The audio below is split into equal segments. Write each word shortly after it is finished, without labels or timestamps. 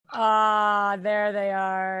Ah, there they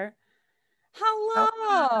are.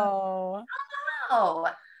 Hello. Oh,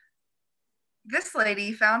 this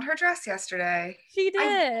lady found her dress yesterday. She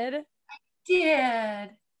did. Did.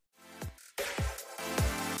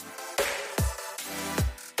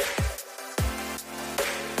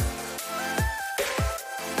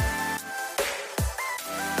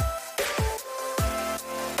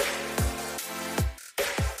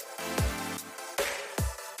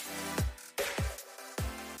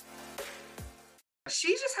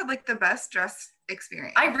 She just had like the best dress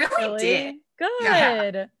experience. I really did. Good.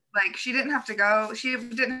 Yeah. Like she didn't have to go. She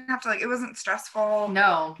didn't have to like. It wasn't stressful.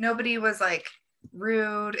 No. Nobody was like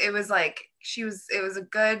rude. It was like it was a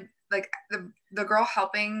good like the girl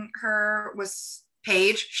helping her was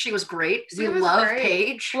Paige. She was great. She we was love great.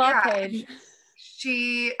 Paige. Love Yeah. Paige.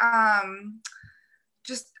 She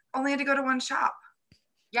just only had to go to one shop.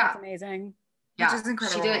 Yeah. That's amazing. Which is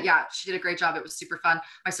incredible. She did a great job. It was super fun.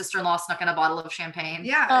 My sister-in-law snuck in a bottle of champagne.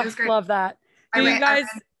 Yeah, it was great. Love that. I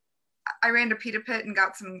ran to Pita Pit and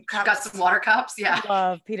got some cups. Got some water cups. Yeah.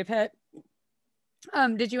 Love Pita Pit.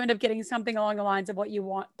 Did you end up getting something along the lines of what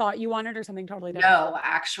you thought you wanted, or something totally different? No,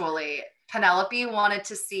 actually, Penelope wanted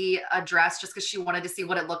to see a dress just because she wanted to see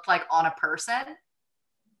what it looked like on a person.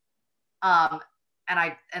 And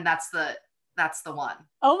that's the one.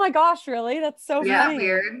 Oh my gosh, really? That's so funny.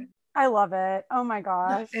 Weird. I love it. Oh my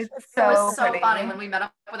gosh. It was so funny when we met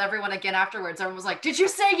up with everyone again afterwards. Everyone was like, "Did you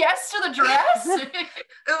say yes to the dress?"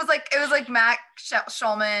 it was like Mac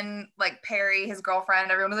Schulman, like Perry, his girlfriend.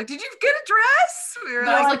 Everyone was like, "Did you get a dress?" We were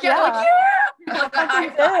like, "Yeah." Like a high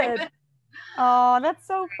five. Oh, that's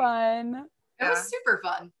so fun. It was super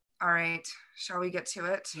fun. All right, shall we get to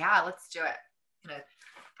it? Yeah, let's do it.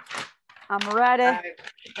 I'm ready.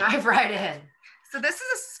 Dive right in. So this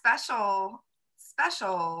is a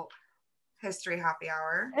special history happy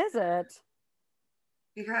hour. Is it?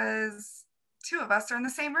 Because two of us are in the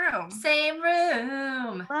same room. Same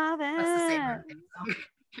room. Love it. That's the same room.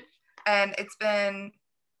 And it's been,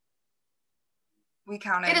 we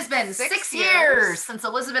counted. It has been 6 years since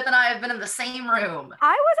Elizabeth and I have been in the same room.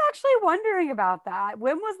 I was actually wondering about that.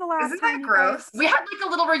 When was the last Isn't time that gross? We had like a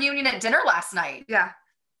little reunion at dinner last night. Yeah.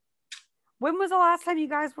 When was the last time you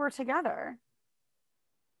guys were together?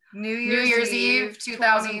 New Year's Eve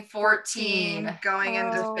 2014 going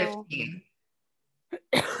into 15.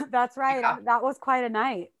 That's right. Yeah. That was quite a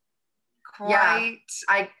night. I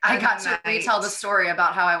got to retell the story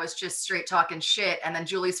about how I was just straight talking shit, and then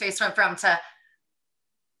Julie's face went from to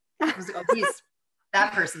I was like, oh,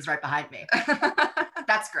 that person's right behind me.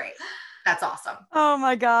 That's great. That's awesome. Oh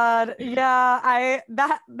my God. Yeah.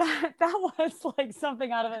 That was like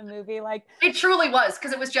something out of a movie. Like it truly was,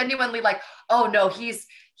 because it was genuinely like, oh no, he's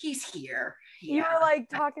here. Yeah. You were like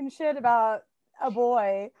talking shit about a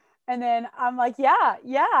boy, and then I'm like, yeah.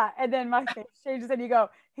 And then my face changes and you go,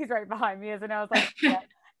 he's right behind me, isn't it? I was like, yeah.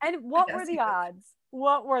 And what were the odds?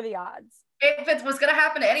 What were the odds? If it was going to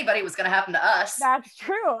happen to anybody, it was going to happen to us. That's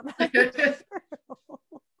true.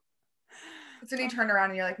 So then you turn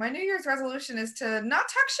around and you're like, my New Year's resolution is to not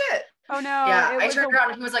talk shit. Oh no. Yeah, I turned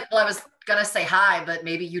around and he was like, well, I was going to say hi, but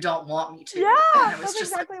maybe you don't want me to. Yeah, that's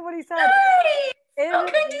just exactly what he said. Hey, so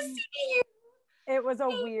good to see you. It was a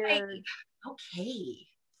weird, okay,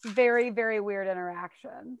 very, very weird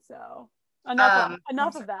interaction. So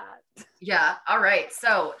enough of that. Yeah. All right.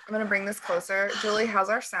 So I'm going to bring this closer. Julie, how's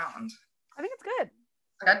our sound? I think it's good.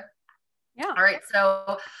 Good. Yeah. All right.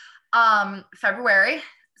 So February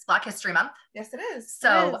is Black History Month. Yes, it is.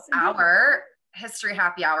 So our history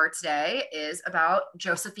happy hour today is about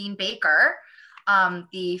Josephine Baker,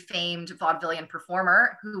 the famed vaudevillian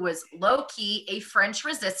performer who was low-key a French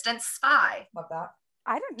resistance spy. Love that.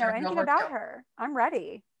 I don't know anything about her. I'm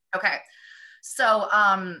ready. Okay. So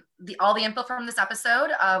all the info from this episode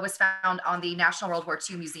was found on the National World War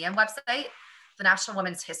II Museum website, the National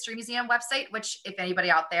Women's History Museum website, which if anybody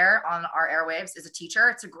out there on our airwaves is a teacher,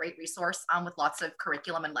 it's a great resource with lots of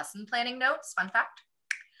curriculum and lesson planning notes. Fun fact.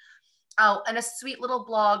 Oh, and a sweet little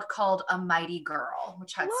blog called A Mighty Girl,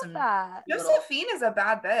 which had some. Josephine is a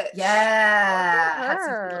bad bitch. Yeah, had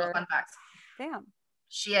some little fun facts. Damn.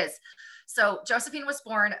 She is. So Josephine was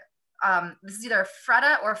born. This is either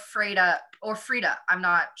Freda. I'm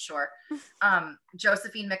not sure.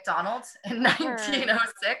 Josephine McDonald in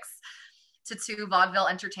 1906 to two vaudeville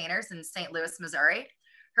entertainers in St. Louis, Missouri.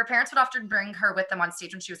 Her parents would often bring her with them on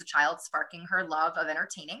stage when she was a child, sparking her love of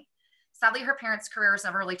entertaining. Sadly, her parents' careers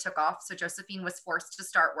never really took off, so Josephine was forced to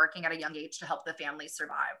start working at a young age to help the family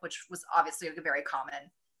survive, which was obviously a very common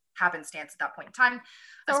happenstance at that point in time.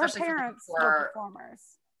 So especially her parents were performers.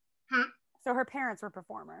 So her parents were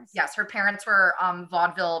performers. Yes, her parents were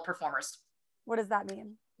vaudeville performers. What does that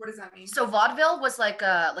mean? What does that mean? So vaudeville was like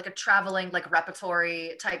a traveling like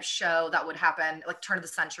repertory type show that would happen like turn of the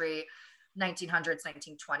century, 1900s,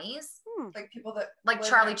 1920s. Like people that like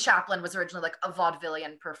Charlie Chaplin was originally like a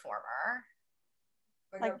vaudevillian performer.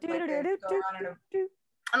 Like go around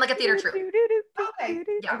and like a theater troupe. Okay.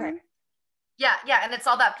 Yeah. Okay. Yeah, and it's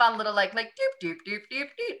all that fun little like doop doop doop doop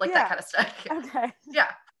doop like that kind of stuff. Okay. Yeah.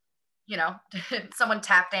 You know, someone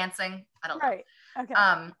tap dancing. I don't know. Right. Okay.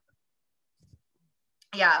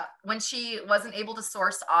 Yeah, when she wasn't able to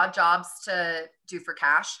source odd jobs to do for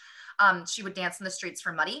cash, she would dance in the streets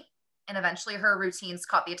for money. And eventually her routines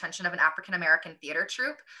caught the attention of an African-American theater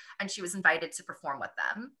troupe, and she was invited to perform with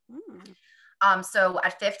them. So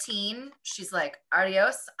at 15, she's like,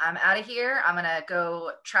 adios, I'm out of here. I'm going to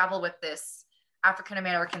go travel with this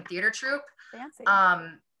African-American theater troupe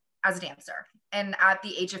as a dancer. And at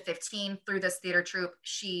the age of 15, through this theater troupe,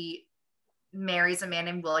 she marries a man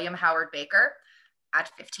named William Howard Baker at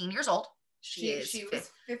 15 years old. She was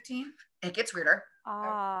 15. It gets weirder.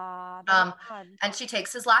 And she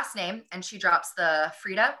takes his last name and she drops the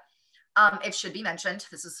Frida. It should be mentioned,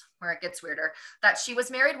 this is where it gets weirder, that she was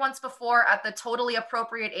married once before at the totally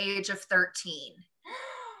appropriate age of 13.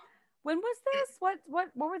 When was this? What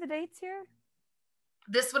were the dates here?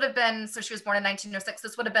 This would have been, so she was born in 1906.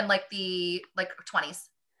 This would have been like the 20s.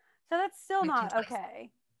 So that's still 1920s. Not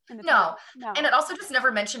okay. No. And it also just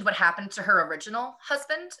never mentioned what happened to her original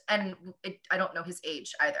husband. And I don't know his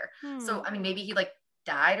age either. So, I mean, maybe he like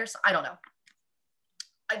died or something. I don't know.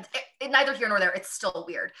 Neither here nor there. It's still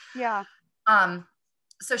weird. Yeah.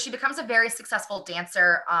 So she becomes a very successful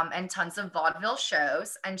dancer and tons of vaudeville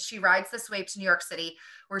shows. And she rides this wave to New York City,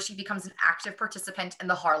 where she becomes an active participant in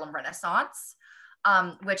the Harlem Renaissance,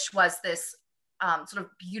 which was this sort of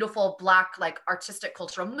beautiful Black like artistic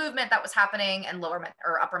cultural movement that was happening in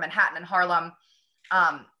upper Manhattan and Harlem.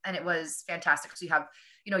 And it was fantastic. So you have,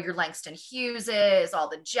 your Langston Hugheses, all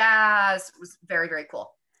the jazz. It was very, very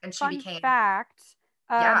cool. And she became... fact,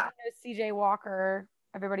 C.J. Walker.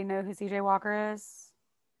 Everybody know who C.J. Walker is?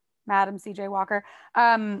 Madam C.J. Walker.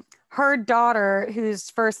 Her daughter, whose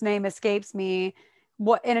first name escapes me,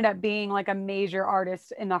 what ended up being like a major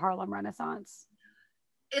artist in the Harlem Renaissance.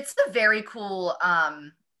 It's a very cool,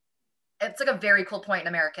 it's like a very cool point in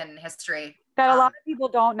American history that a lot of people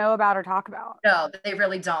don't know about or talk about. No, they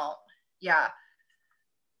really don't. Yeah.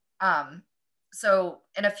 So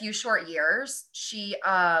in a few short years, she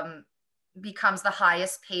becomes the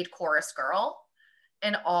highest paid chorus girl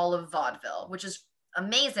in all of vaudeville, which is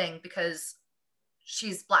amazing because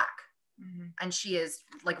she's Black and she is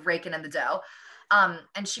like raking in the dough.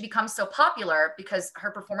 And she becomes so popular because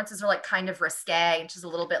her performances are like kind of risque and she's a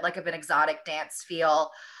little bit like of an exotic dance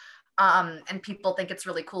feel. And people think it's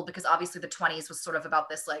really cool because obviously the 20s was sort of about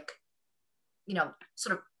this like,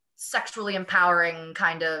 sort of sexually empowering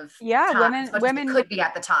kind of women could be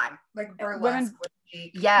at the time. Like burlesque.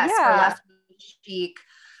 Burlesque chic.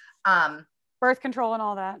 Birth control and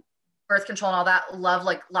all that. Love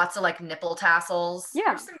like lots of like nipple tassels. Yeah.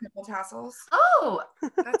 There's some nipple tassels. Oh,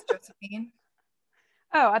 that's Josephine.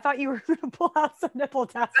 Oh, I thought you were going to pull out some nipple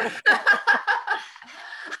tassels. I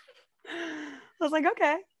was like,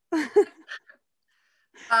 okay.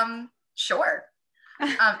 Sure.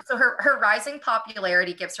 So her rising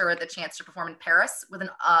popularity gives her the chance to perform in Paris with an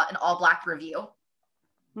all-Black review.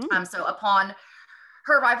 So upon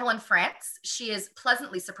her arrival in France, she is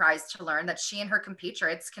pleasantly surprised to learn that she and her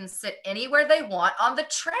compatriots can sit anywhere they want on the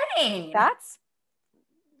train.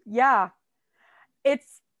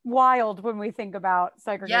 It's wild when we think about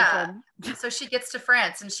segregation. Yeah. So she gets to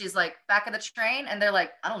France and she's like back of the train and they're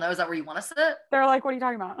like, I don't know, is that where you want to sit? They're like, what are you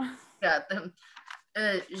talking about? Yeah.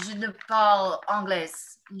 Je ne parle anglais.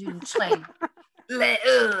 Train. Le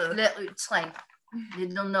train. Je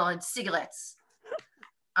don't know cigarettes.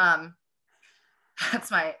 That's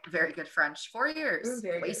my very good French. 4 years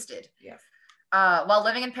wasted. Yes. While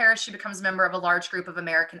living in Paris, she becomes a member of a large group of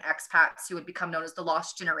American expats who would become known as the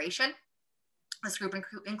Lost Generation. This group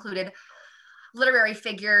included literary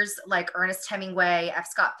figures like Ernest Hemingway, F.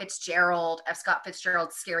 Scott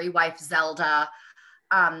Fitzgerald's scary wife, Zelda,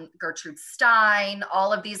 Gertrude Stein,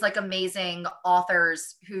 all of these like amazing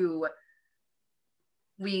authors who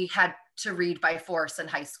we had to read by force in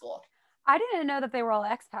high school. I didn't know that they were all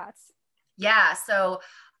expats. Yeah. So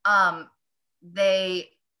they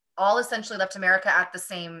all essentially left America at the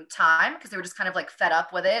same time because they were just kind of like fed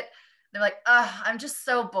up with it. They're like, I'm just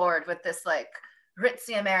so bored with this like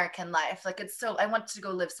ritzy American life. Like I want to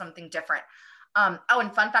go live something different. And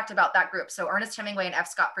fun fact about that group. So Ernest Hemingway and F.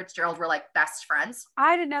 Scott Fitzgerald were like best friends.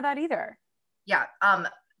 I didn't know that either. Yeah.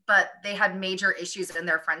 But they had major issues in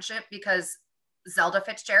their friendship because Zelda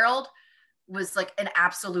Fitzgerald was like an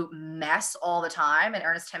absolute mess all the time. And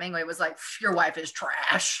Ernest Hemingway was like, your wife is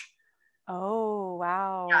trash. Oh,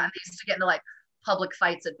 wow. Yeah, and they used to get into like public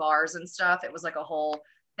fights at bars and stuff. It was like a whole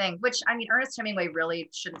thing, which I mean, Ernest Hemingway really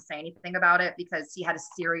shouldn't say anything about it because he had a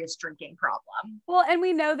serious drinking problem. Well, and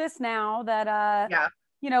we know this now that Yeah.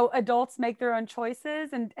 you know, adults make their own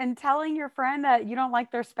choices, and telling your friend that you don't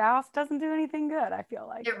like their spouse doesn't do anything good, I feel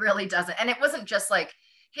like. It really doesn't. And it wasn't just like,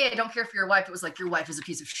 hey, I don't care for your wife. It was like, your wife is a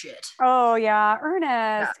piece of shit. Oh yeah,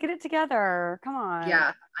 Ernest, get it together. Come on.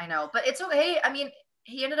 Yeah, I know. But it's okay. I mean,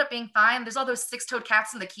 he ended up being fine. There's all those six-toed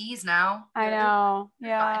cats in the Keys now. I know.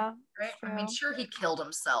 They're Yeah. fine, right? I mean, sure, he killed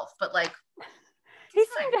himself, but like, he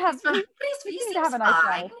seemed to have, he seemed to have a nice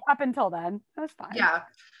life up until then. That was fine. Yeah.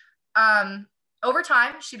 Over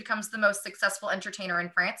time, she becomes the most successful entertainer in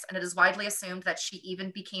France, and it is widely assumed that she even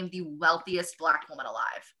became the wealthiest Black woman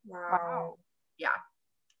alive. Wow. Yeah.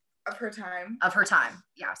 Of her time. Of her time.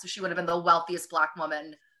 Yeah. So she would have been the wealthiest Black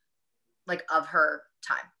woman, like, of her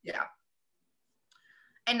time. Yeah.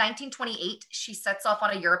 In 1928, she sets off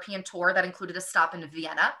on a European tour that included a stop in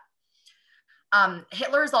Vienna.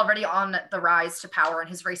 Hitler is already on the rise to power, and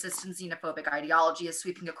his racist and xenophobic ideology is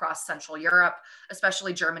sweeping across Central Europe,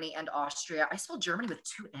 especially Germany and Austria. I spelled Germany with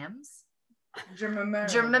 2 M's.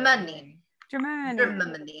 Germany.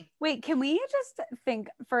 Wait, can we just think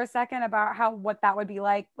for a second about what that would be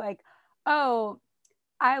like? Like, oh,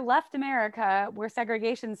 I left America where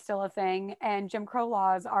segregation's still a thing and Jim Crow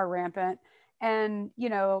laws are rampant, and you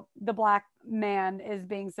know the Black man is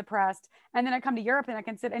being suppressed, and then I come to Europe and I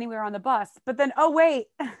can sit anywhere on the bus, but then There's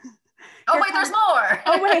more.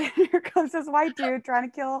 Here comes this white dude trying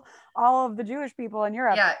to kill all of the Jewish people in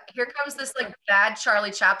Europe. Yeah, here comes this like bad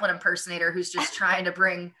Charlie Chaplin impersonator who's just trying to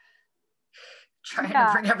bring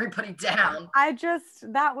everybody down.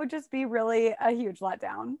 That would just be really a huge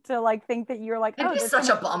letdown to like think that you're like, it'd be such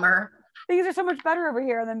a bummer. Things are so much better over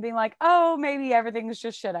here than being like, oh, maybe everything's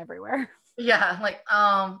just shit everywhere. Yeah, like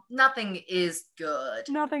nothing is good.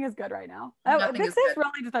 Nothing is good right now. This is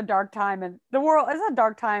really just a dark time, and the world is a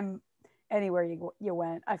dark time anywhere you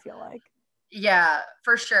went, I feel like. Yeah,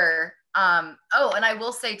 for sure. And I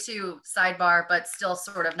will say too, sidebar, but still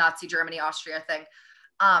sort of Nazi Germany, Austria thing.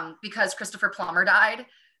 Because Christopher Plummer died,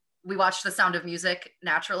 we watched The Sound of Music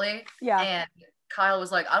naturally. Yeah. And Kyle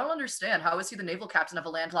was like, I don't understand. How is he the naval captain of a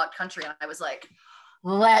landlocked country? And I was like,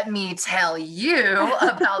 let me tell you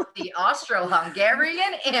about the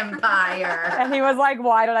Austro-Hungarian Empire. And he was like,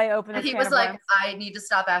 why did I open this? And he was like, I need to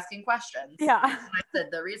stop asking questions. Yeah. And I said,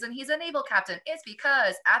 the reason he's a naval captain is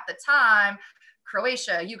because at the time,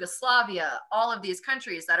 Croatia, Yugoslavia, all of these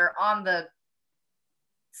countries that are on the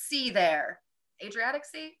sea there, Adriatic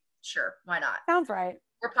Sea? Sure, why not? Sounds right.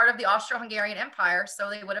 We're part of the Austro-Hungarian Empire, so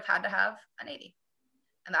they would have had to have a navy.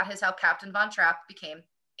 And that is how Captain Von Trapp became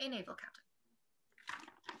a naval captain.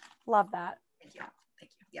 Love that. Thank you.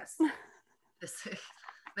 Yes. This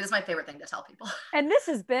is my favorite thing to tell people. And this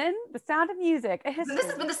has been The Sound of Music. This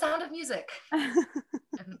has been The Sound of Music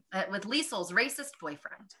with Liesel's racist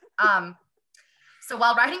boyfriend. So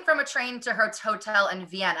while riding from a train to her hotel in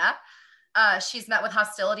Vienna, she's met with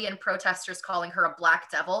hostility and protesters calling her a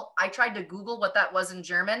black devil. I tried to Google what that was in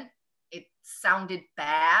German. It sounded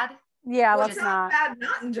bad. Yeah, let's not. Bad,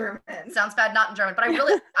 not in German. Sounds bad, not in German. But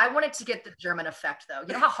I wanted to get the German effect though.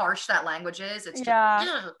 You know how harsh that language is? It's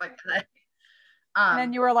just like that. And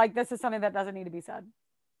then you were like, this is something that doesn't need to be said.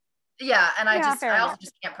 Yeah, and I also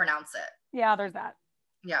just can't pronounce it. Yeah, there's that.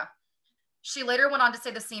 Yeah. She later went on to say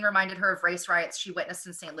the scene reminded her of race riots she witnessed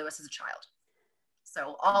in St. Louis as a child.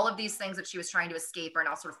 So all of these things that she was trying to escape are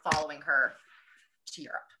now sort of following her to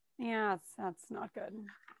Europe. Yeah, that's not good.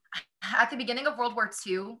 At the beginning of World War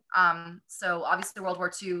II, so obviously World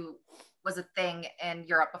War II was a thing in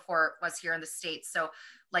Europe before it was here in the States. So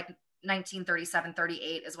like 1937,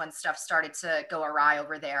 38 is when stuff started to go awry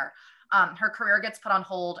over there. Her career gets put on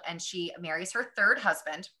hold and she marries her third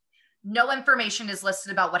husband. No information is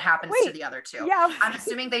listed about what happens to the other two. Yeah. I'm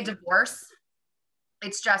assuming they divorce.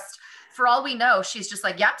 It's just, for all we know, she's just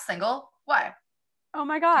like, yep, single. Why? Oh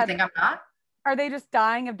my God. You think I'm not? Are they just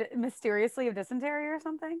dying mysteriously of dysentery or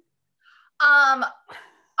something?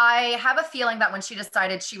 I have a feeling that when she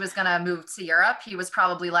decided she was going to move to Europe, he was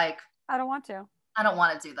probably like, I don't want to. I don't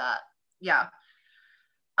want to do that. Yeah.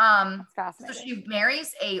 That's fascinating. So she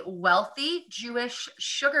marries a wealthy Jewish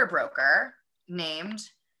sugar broker named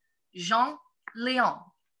Jean Leon.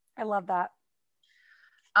 I love that.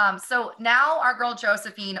 So now our girl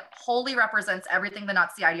Josephine wholly represents everything the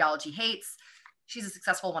Nazi ideology hates. She's a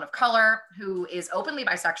successful woman of color who is openly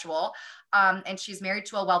bisexual, and she's married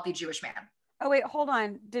to a wealthy Jewish man. Oh wait, hold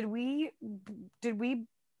on.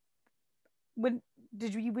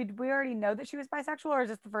 did we already know that she was bisexual, or is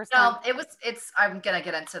this the first No, time? I'm gonna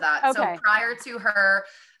get into that. Okay. So prior to her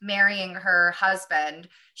marrying her husband,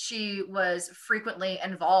 she was frequently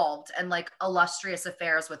involved in like illustrious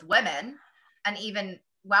affairs with women. And even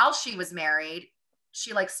while she was married,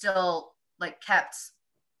 she like still like kept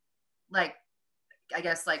like, I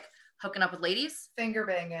guess like hooking up with ladies. Finger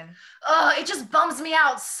banging. Oh, it just bums me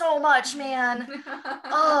out so much, man.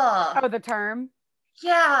 Oh, Oh, the term.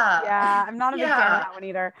 yeah. Yeah, I'm not a big fan of Yeah. that one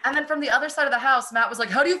either. And then from the other side of the house, Matt was like,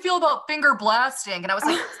 "How do you feel about finger blasting?" And I was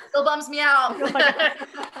like, "Still bums me out."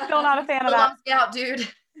 Still not a fan of Still that. bums me out, dude.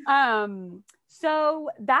 So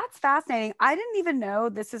that's fascinating. I didn't even know,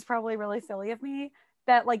 this is probably really silly of me,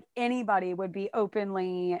 that like anybody would be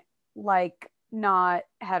openly like not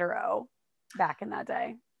hetero back in that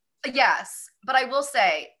day. Yes, but I will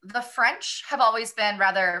say the French have always been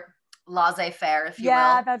rather laissez-faire, if you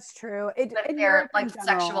Yeah, will. that's true. With In their Europe in like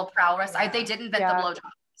general. sexual prowess. Yeah. They did invent Yeah. the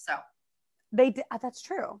blowjob, so They did. That's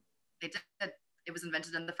true. they did. It was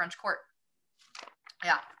invented in the French court.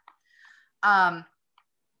 Yeah.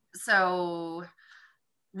 So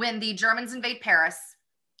when the Germans invade Paris,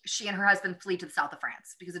 she and her husband flee to the south of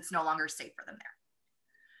France because it's no longer safe for them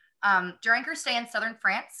there. During her stay in southern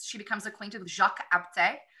France, she becomes acquainted with Jacques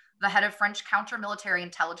Abte, the head of French counter-military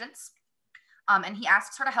intelligence, and he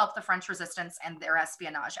asks her to help the French resistance and their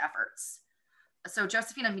espionage efforts. So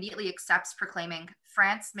Josephine immediately accepts, proclaiming,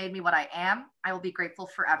 "France made me what I am. I will be grateful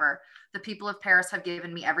forever. The people of Paris have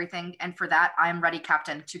given me everything, and for that, I am ready,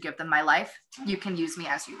 Captain, to give them my life. You can use me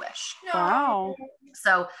as you wish." Wow.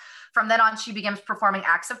 So from then on, she begins performing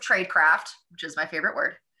acts of tradecraft, which is my favorite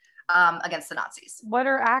word, against the Nazis. What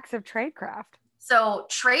are acts of tradecraft? So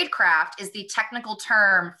tradecraft is the technical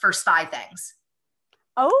term for spy things.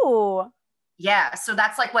 Oh. Yeah, so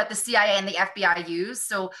that's like what the CIA and the FBI use.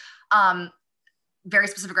 So very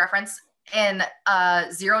specific reference in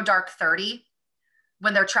Zero Dark 30,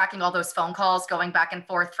 when they're tracking all those phone calls going back and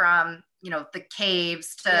forth from, the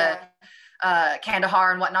caves to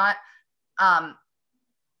Kandahar and whatnot,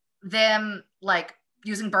 them like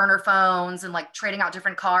using burner phones and like trading out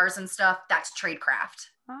different cars and stuff, that's tradecraft.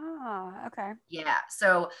 Ah, okay. Yeah,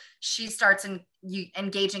 so she starts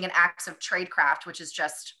engaging in acts of tradecraft, which is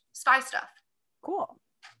just spy stuff. Cool.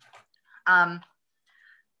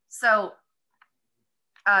 So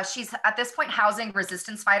she's at this point housing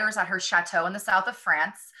resistance fighters at her chateau in the south of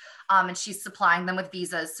France, and she's supplying them with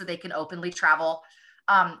visas so they can openly travel.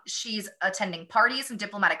 She's attending parties and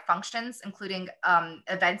diplomatic functions, including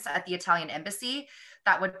events at the Italian embassy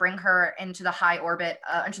that would bring her into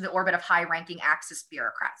the orbit of high-ranking Axis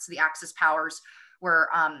bureaucrats. So the Axis powers were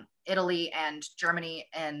Italy and Germany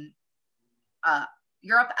and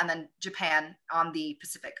Europe, and then Japan on the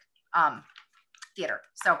Pacific theater.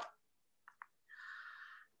 So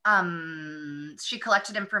she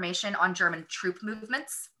collected information on German troop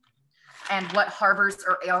movements and what harbors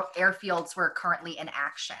or airfields were currently in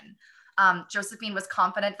action. Josephine was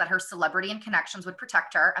confident that her celebrity and connections would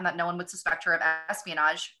protect her and that no one would suspect her of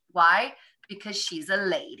espionage. Why? Because she's a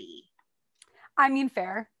lady. I mean,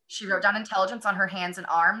 fair. She wrote down intelligence on her hands and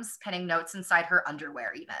arms, penning notes inside her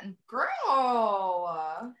underwear even.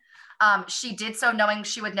 Girl. She did so knowing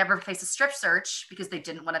she would never face a strip search because they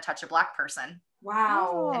didn't want to touch a Black person.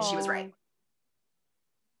 Wow. And she was right.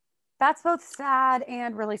 That's both sad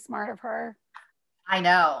and really smart of her. I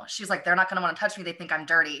know. She's like, they're not going to want to touch me. They think I'm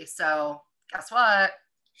dirty. So guess what?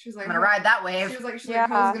 She's like, I'm going to ride that wave. She was like, Yeah.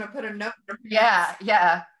 I was going to put a note in her Yeah, pants.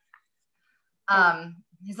 yeah.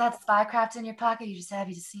 Is that spycraft in your pocket? You're just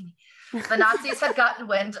happy to see me. The Nazis had gotten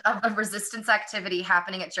wind of the resistance activity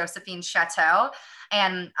happening at Josephine's chateau,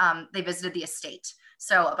 and they visited the estate.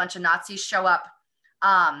 So a bunch of Nazis show up.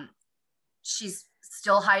 She's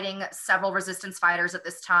still hiding several resistance fighters at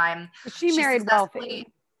this time. She married wealthy.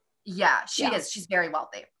 Yeah, she is. She's very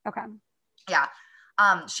wealthy. Okay. Yeah.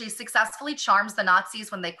 She successfully charms the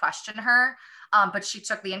Nazis when they question her, but she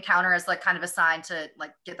took the encounter as like kind of a sign to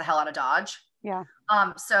like get the hell out of Dodge. Yeah.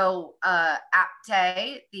 So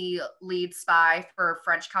Apte, the lead spy for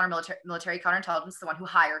French military counterintelligence, the one who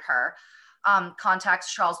hired her,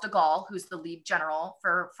 contacts Charles de Gaulle, who's the lead general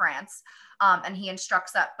for France, and he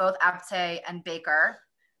instructs that both Apte and Baker,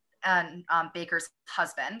 and Baker's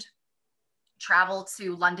husband, travel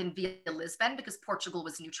to London via Lisbon because Portugal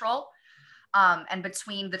was neutral. And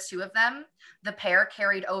between the two of them, the pair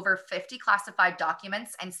carried over 50 classified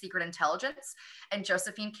documents and secret intelligence. And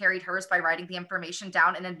Josephine carried hers by writing the information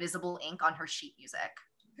down in invisible ink on her sheet music.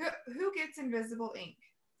 Who gets invisible ink?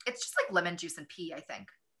 It's just like lemon juice and pee, I think.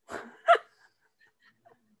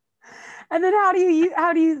 And then how do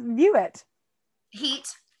you view it? Heat.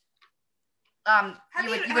 You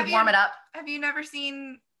would warm it up. Have you never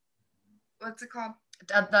seen, what's it called?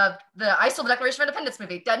 The I Stole the Declaration of Independence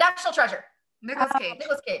movie, The National Treasure. Nicolas Cage.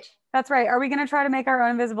 Nicolas Cage. That's right. Are we going to try to make our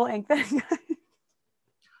own invisible ink thing?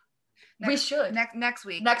 We should. Next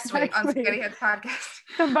week. Next week. On Spaghetti Heads podcast.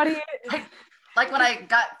 Somebody. Like when I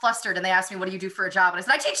got flustered and they asked me, what do you do for a job? And I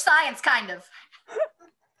said, I teach science, kind of.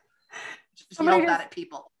 Just yell that at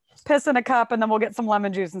people. Piss in a cup and then we'll get some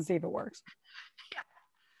lemon juice and see if it works.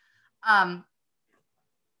 Yeah.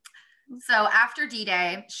 So after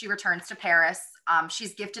D-Day, she returns to Paris.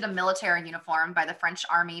 She's gifted a military uniform by the French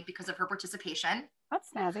army because of her participation.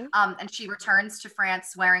 That's snazzy. And she returns to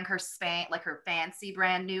France wearing her her fancy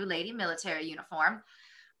brand new lady military uniform.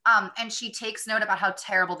 And she takes note about how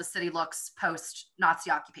terrible the city looks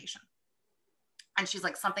post-Nazi occupation. And she's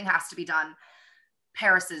like, something has to be done.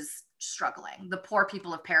 Paris is struggling. The poor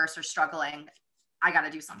people of Paris are struggling. I got to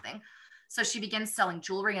do something. So she begins selling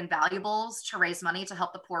jewelry and valuables to raise money to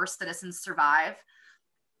help the poor citizens survive.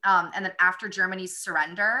 And then after Germany's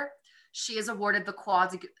surrender, she is awarded the Croix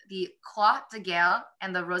de Guerre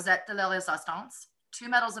and the Rosette de la Resistance, 2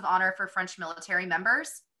 medals of honor for French military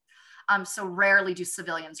members. So rarely do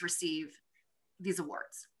civilians receive these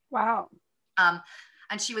awards. Wow.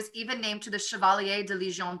 And she was even named to the Chevalier de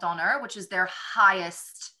Légion d'Honneur, which is their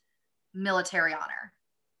highest military honor.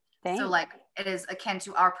 Dang. So like it is akin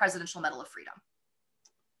to our Presidential Medal of Freedom.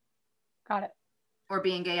 Got it. Or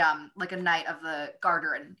being a Knight of the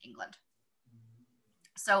Garter in England.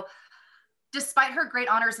 So despite her great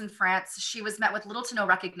honors in France, she was met with little to no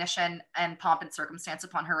recognition and pomp and circumstance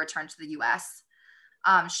upon her return to the US.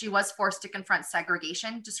 She was forced to confront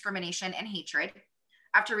segregation, discrimination, and hatred.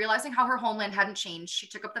 After realizing how her homeland hadn't changed, she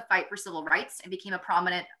took up the fight for civil rights and became a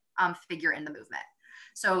prominent figure in the movement.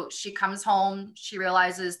 So she comes home, she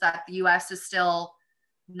realizes that the US is still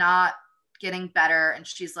not getting better. And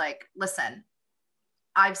she's like, listen,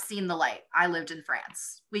 I've seen the light. I lived in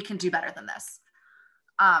France. We can do better than this.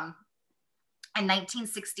 In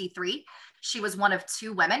 1963, she was one of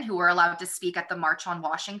 2 women who were allowed to speak at the March on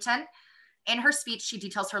Washington. In her speech, she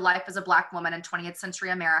details her life as a Black woman in 20th century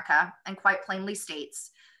America and quite plainly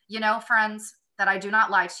states, you know, friends, that I do not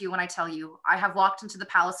lie to you when I tell you, I have walked into the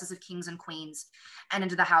palaces of kings and queens and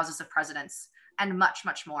into the houses of presidents and much,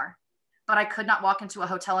 much more. But I could not walk into a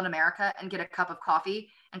hotel in America and get a cup of coffee.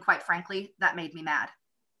 And quite frankly, that made me mad.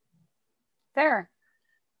 Fair.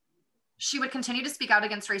 She would continue to speak out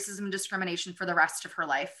against racism and discrimination for the rest of her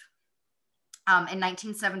life. In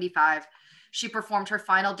 1975, she performed her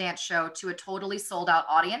final dance show to a totally sold out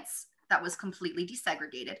audience that was completely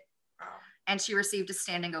desegregated. Wow. And she received a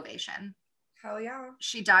standing ovation. Hell yeah.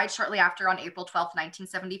 She died shortly after on April 12th,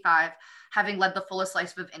 1975, having led the fullest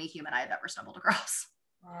life of any human I have ever stumbled across.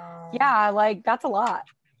 Wow. Yeah, like that's a lot.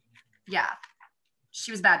 Yeah.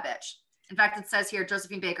 She was a bad bitch. In fact, it says here,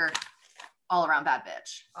 Josephine Baker, all around bad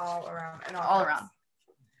bitch. All around. And all around.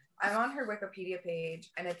 I'm on her Wikipedia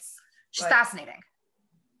page and she's fascinating.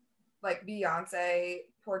 Like Beyonce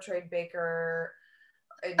portrayed Baker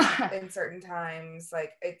in certain times.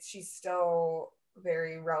 Like she's still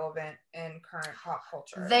very relevant in current pop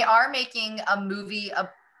culture. They are making a movie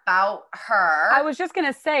about her. I was just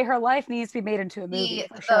gonna say her life needs to be made into a movie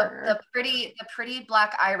for sure. The pretty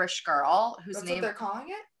Black Irish girl whose That's name what they're calling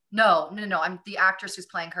it? No. I'm the actress who's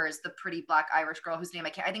playing her is the pretty Black Irish girl whose name I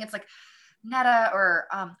think it's like Netta or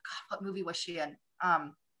God, what movie was she in?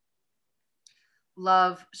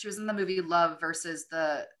 Love. She was in the movie Love versus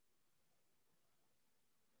the.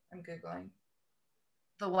 I'm Googling.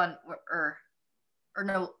 The one or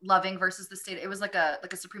no, Loving versus the state. It was like a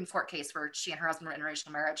Supreme Court case where she and her husband were in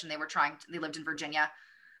interracial marriage and they lived in Virginia.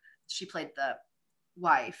 She played the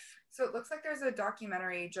wife. So it looks like there's a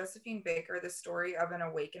documentary, Josephine Baker, The Story of an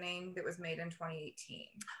Awakening, that was made in 2018.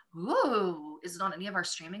 Ooh, is it on any of our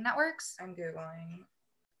streaming networks? I'm Googling.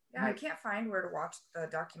 Yeah, I can't find where to watch the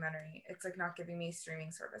documentary. It's like not giving me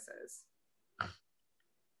streaming services.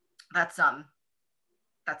 That's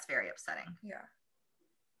very upsetting. Yeah.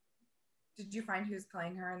 Did you find who's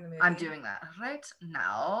playing her in the movie? I'm doing that right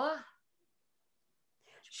now.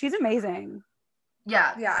 She's amazing.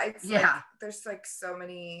 Yeah. Yeah. It's yeah. Like, there's like so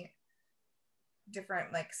many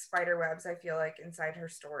different like spider webs, I feel like, inside her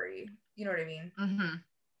story. You know what I mean? Mm-hmm.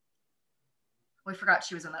 We forgot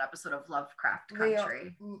she was in that episode of Lovecraft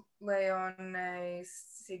Country. Leone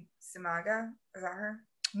Simaga? Is that her?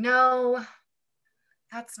 No,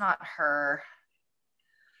 that's not her.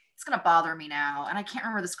 It's gonna bother me now, and I can't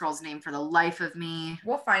remember this girl's name for the life of me.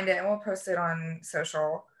 We'll find it and we'll post it on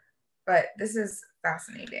social. But this is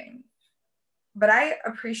fascinating. But I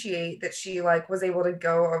appreciate that she like was able to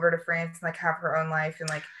go over to France and like have her own life and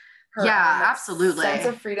like her absolutely sense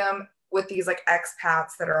of freedom. with these like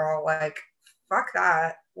expats that are all like, fuck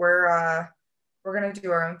that. We're gonna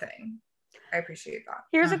do our own thing. I appreciate that.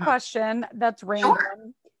 Here's a question that's random. Sure.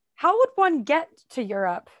 How would one get to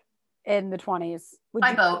Europe in the 20s? Would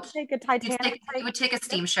By you boat. take a Titanic? You would take a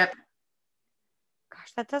steamship.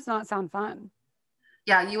 Gosh, that does not sound fun.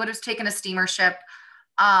 Yeah, you would have taken a steamer ship.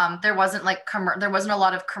 There wasn't like there wasn't a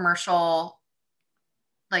lot of commercial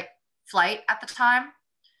like flight at the time.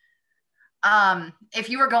 If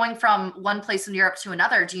you were going from one place in Europe to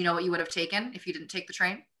another, do you know what you would have taken if you didn't take the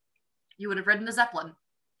train? You would have ridden a Zeppelin.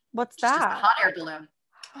 What's Just that? a hot air balloon.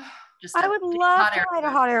 I would love to ride a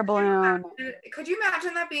hot air balloon. Could you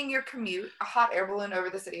imagine that being your commute? A hot air balloon over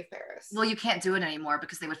the city of Paris? Well, you can't do it anymore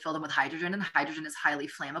because they would fill them with hydrogen, and hydrogen is highly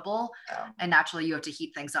flammable. Oh. And naturally, you have to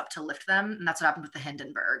heat things up to lift them. And that's what happened with the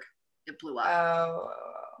Hindenburg. It blew up. Oh.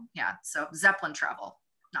 Yeah. So Zeppelin travel,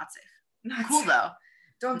 not safe. Not Cool safe. though.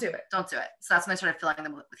 Don't do it. Don't do it. So that's when I started filling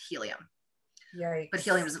them with helium. Yikes. But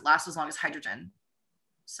helium doesn't last as long as hydrogen.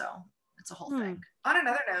 So it's a whole thing. On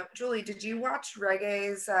another note, Julie, did you watch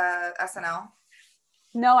Reggae's SNL?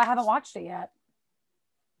 No, I haven't watched it yet.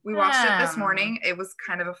 We watched it this morning. It was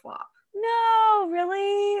kind of a flop. No,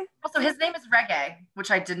 really? Also, his name is Reggae,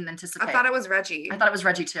 which I didn't anticipate. I thought it was Reggie. I thought it was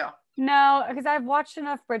Reggie too. No, because I've watched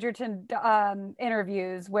enough Bridgerton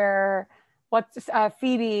interviews where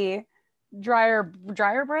Phoebe Dryer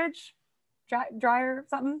Bridge? Dryer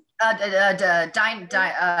something? It's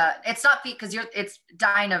not Phoebe because it's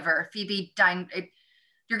Dynaver. Phoebe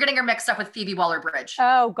you're getting her mixed up with Phoebe Waller-Bridge.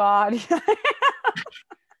 Oh God.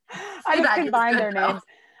 I just combined their though.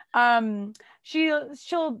 names.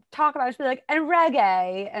 She'll talk about it, she'll be like, and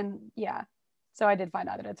reggae, and yeah. So I did find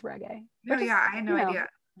out that it's reggae. No, yeah, I had no idea.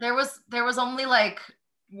 There was only like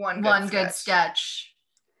one good sketch.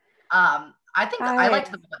 I think I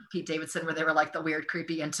liked the one with Pete Davidson where they were like the weird,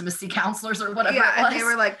 creepy intimacy counselors or whatever. Yeah, it was. and they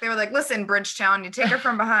were like, listen, Bridgetown, you take her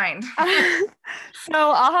from behind. So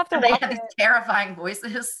I'll have to They watch had these it. terrifying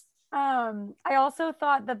voices. I also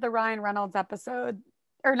thought that the Ryan Reynolds episode,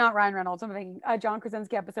 or not Ryan Reynolds, I'm thinking John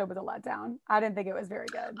Krasinski episode was a letdown. I didn't think it was very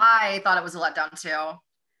good. I thought it was a letdown too.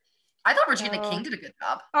 I thought Regina King did a good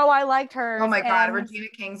job. Oh, I liked hers. Oh my God, and Regina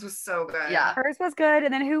King's was so good. Yeah. hers was good.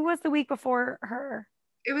 And then who was the week before her?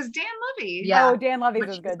 It was Dan Levy. Yeah. Oh, Dan Levy's Which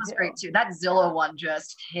was good too. great too. That Zillow one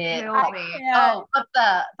just hit. Killed me. Yeah. Oh, but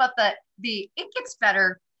the it gets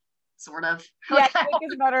better, sort of. Yeah, I think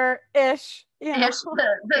it's better-ish. You know? Ish,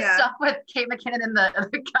 the stuff with Kate McKinnon and the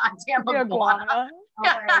goddamn iguana. Iguana. Oh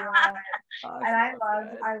my God. Oh, And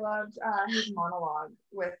I loved his monologue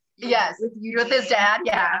with with his dad.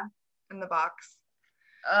 Yeah. In the box.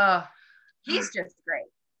 Oh, he's just great.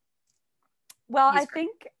 Well, He's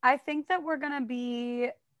I think that we're gonna be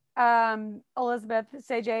Elizabeth,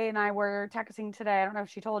 Sejay, and I were texting today. I don't know if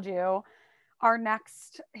she told you. Our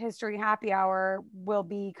next history happy hour will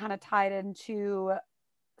be kind of tied into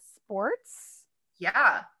sports.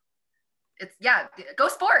 Yeah. Go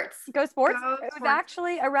sports. Go sports. Go It was sports.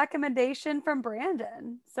 actually a recommendation from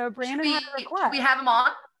Brandon. So Brandon had a request. We have him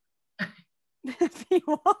on. If he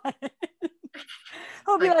wants.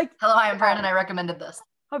 He'll be like, hello, I'm Brandon. I recommended this.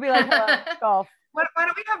 he'll be like, hello, golf. Why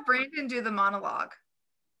don't we have Brandon do the monologue?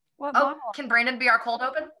 What Oh, model? can Brandon be our cold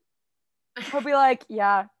open? He'll be like,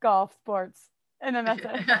 yeah, golf, sports. And then that's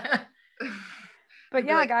it. But He'll be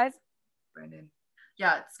yeah, like, guys, Brandon.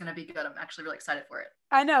 Yeah, it's gonna be good. I'm actually really excited for it.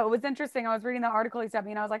 I know it was interesting. I was reading the article he sent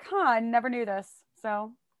me and I was like, I never knew this.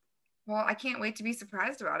 So Well, I can't wait to be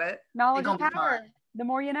surprised about it. knowledge is gonna be power. fun. The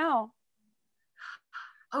more you know.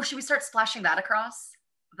 Oh, should we start splashing that across?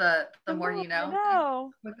 The more you know.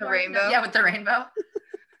 No. With the rainbow. Yeah, with the rainbow.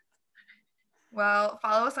 Well,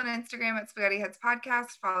 follow us on Instagram at Spaghetti Heads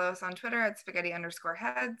Podcast. Follow us on Twitter at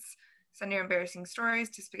spaghetti_heads. Send your embarrassing stories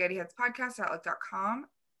to spaghettiheadspodcast@outlook.com.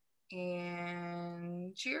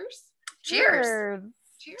 And cheers. Cheers.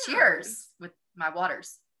 Cheers. Cheers with my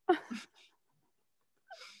waters.